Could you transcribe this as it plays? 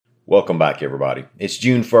Welcome back, everybody. It's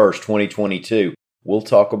June 1st, 2022. We'll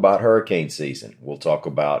talk about hurricane season. We'll talk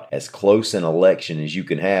about as close an election as you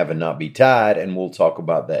can have and not be tied, and we'll talk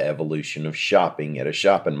about the evolution of shopping at a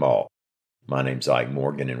shopping mall. My name's Ike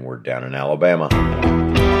Morgan, and we're down in Alabama.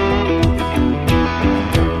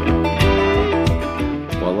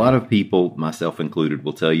 Well, a lot of people, myself included,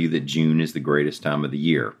 will tell you that June is the greatest time of the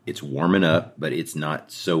year. It's warming up, but it's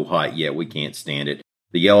not so hot yet. We can't stand it.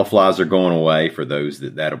 The yellow flies are going away. For those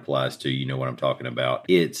that applies to, you know what I'm talking about.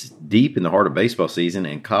 It's deep in the heart of baseball season,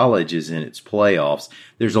 and college is in its playoffs.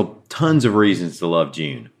 There's tons of reasons to love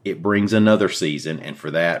June. It brings another season, and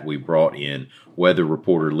for that, we brought in weather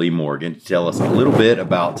reporter Lee Morgan to tell us a little bit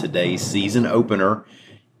about today's season opener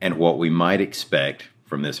and what we might expect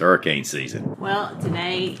from this hurricane season. Well,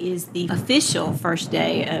 today is the official first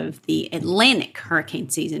day of the Atlantic hurricane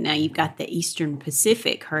season. Now, you've got the Eastern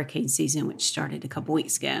Pacific hurricane season, which started a couple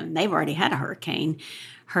weeks ago, and they've already had a Hurricane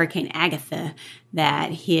Agatha,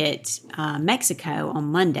 that hit Mexico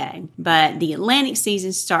on Monday. But the Atlantic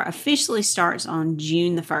season officially starts on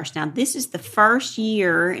June the 1st. Now, this is the first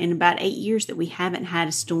year in about 8 years that we haven't had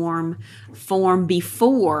a storm form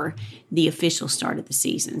before the official start of the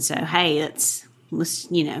season. So, hey, it's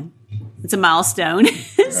a milestone,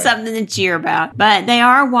 something to cheer about. But they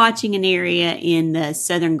are watching an area in the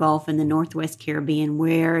Southern Gulf and the Northwest Caribbean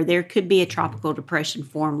where there could be a tropical depression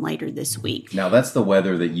form later this week. Now, that's the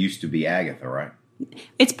weather that used to be Agatha, right?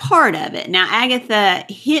 It's part of it. Now, Agatha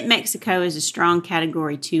hit Mexico as a strong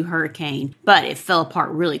Category 2 hurricane, but it fell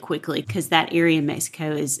apart really quickly because that area of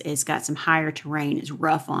Mexico has got some higher terrain. It's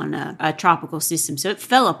rough on a tropical system, so it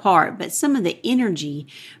fell apart. But some of the energy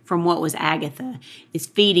from what was Agatha is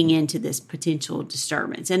feeding into this potential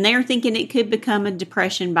disturbance. And they're thinking it could become a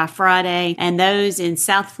depression by Friday. And those in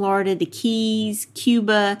South Florida, the Keys,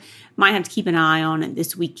 Cuba, might have to keep an eye on it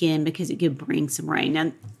this weekend because it could bring some rain.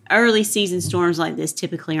 Now, early season storms like this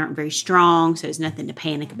typically aren't very strong, so there's nothing to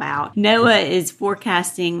panic about. NOAA is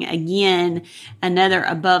forecasting, again, another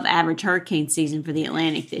above average hurricane season for the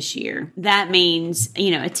Atlantic this year. That means,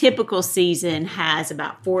 a typical season has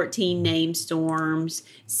about 14 named storms,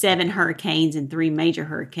 7 hurricanes, and 3 major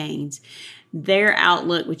hurricanes. Their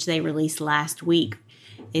outlook, which they released last week,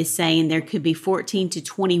 is saying there could be 14 to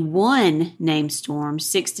 21 named storms,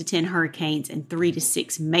 6 to 10 hurricanes, and 3 to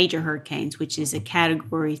 6 major hurricanes, which is a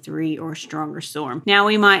Category 3 or stronger storm. Now,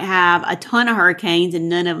 we might have a ton of hurricanes and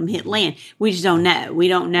none of them hit land. We just don't know. We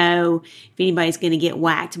don't know if anybody's going to get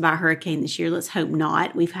whacked by a hurricane this year. Let's hope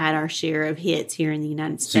not. We've had our share of hits here in the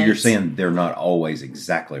United States. So you're saying they're not always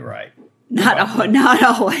exactly right? Not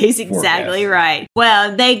always exactly right.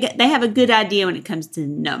 Well, they have a good idea when it comes to the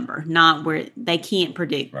number, not where they can't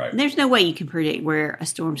predict. Right. There's no way you can predict where a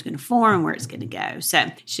storm's going to form and where it's going to go. So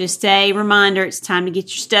it's just a reminder, it's time to get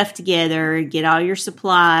your stuff together, get all your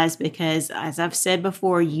supplies, because as I've said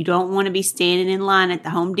before, you don't want to be standing in line at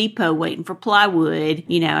the Home Depot waiting for plywood,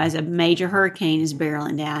 as a major hurricane is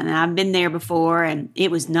barreling down. And I've been there before, and it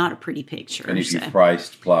was not a pretty picture. And if you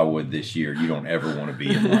priced plywood this year, you don't ever want to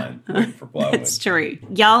be in line waiting for plywood. That's true.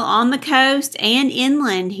 Y'all on the coast and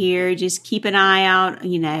inland here, just keep an eye out.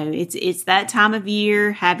 It's that time of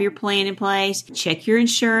year. Have your plan in place. Check your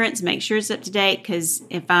insurance. Make sure it's up to date, because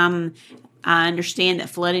I understand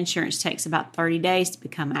that flood insurance takes about 30 days to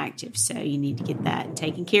become active, so you need to get that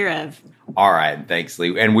taken care of. All right. Thanks,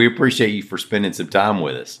 Lee. And we appreciate you for spending some time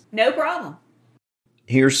with us. No problem.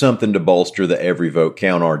 Here's something to bolster the every vote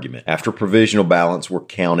count argument. After provisional ballots were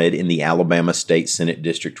counted in the Alabama State Senate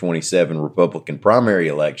District 27 Republican primary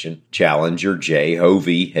election, challenger Jay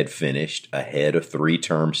Hovey had finished ahead of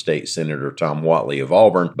 3-term State Senator Tom Whatley of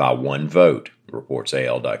Auburn by 1 vote. Reports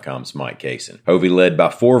AL.com's Mike Kaysen. Hovey led by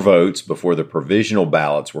 4 votes before the provisional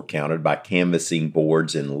ballots were counted by canvassing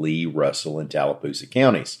boards in Lee, Russell, and Tallapoosa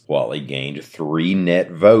counties. Whatley gained 3 net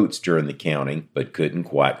votes during the counting, but couldn't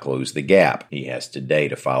quite close the gap. He has today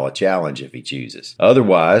to file a challenge if he chooses.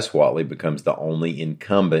 Otherwise, Whatley becomes the only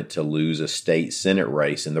incumbent to lose a state Senate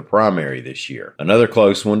race in the primary this year. Another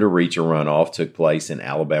close one to reach a runoff took place in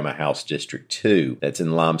Alabama House District 2. That's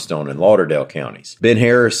in Limestone and Lauderdale counties. Ben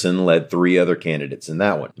Harrison led 3 other candidates in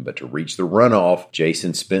that one. But to reach the runoff,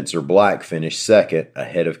 Jason Spencer Black finished second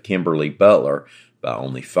ahead of Kimberly Butler by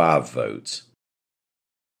only 5 votes.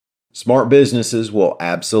 Smart businesses will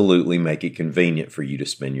absolutely make it convenient for you to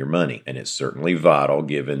spend your money, and it's certainly vital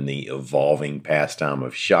given the evolving pastime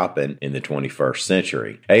of shopping in the 21st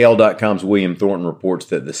century. AL.com's William Thornton reports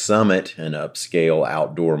that The Summit, an upscale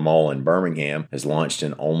outdoor mall in Birmingham, has launched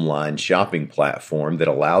an online shopping platform that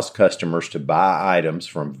allows customers to buy items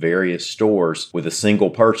from various stores with a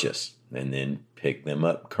single purchase, and then pick them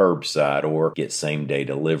up curbside, or get same-day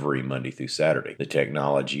delivery Monday through Saturday. The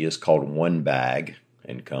technology is called One Bag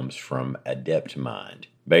and comes from AdeptMind.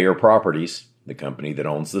 Bayer Properties, the company that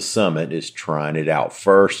owns the Summit, is trying it out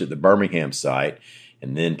first at the Birmingham site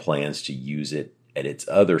and then plans to use it at its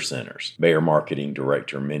other centers. Bayer Marketing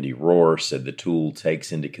Director Mindy Rohr said the tool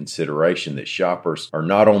takes into consideration that shoppers are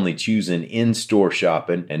not only choosing in-store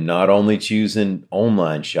shopping and not only choosing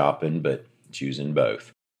online shopping, but choosing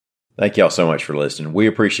both. Thank y'all so much for listening. We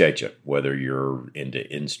appreciate you, whether you're into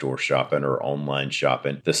in-store shopping or online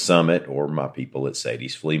shopping, the Summit, or my people at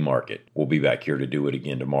Sadie's Flea Market. We'll be back here to do it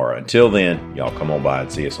again tomorrow. Until then, y'all come on by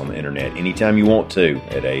and see us on the internet anytime you want to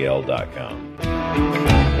at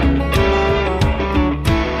al.com.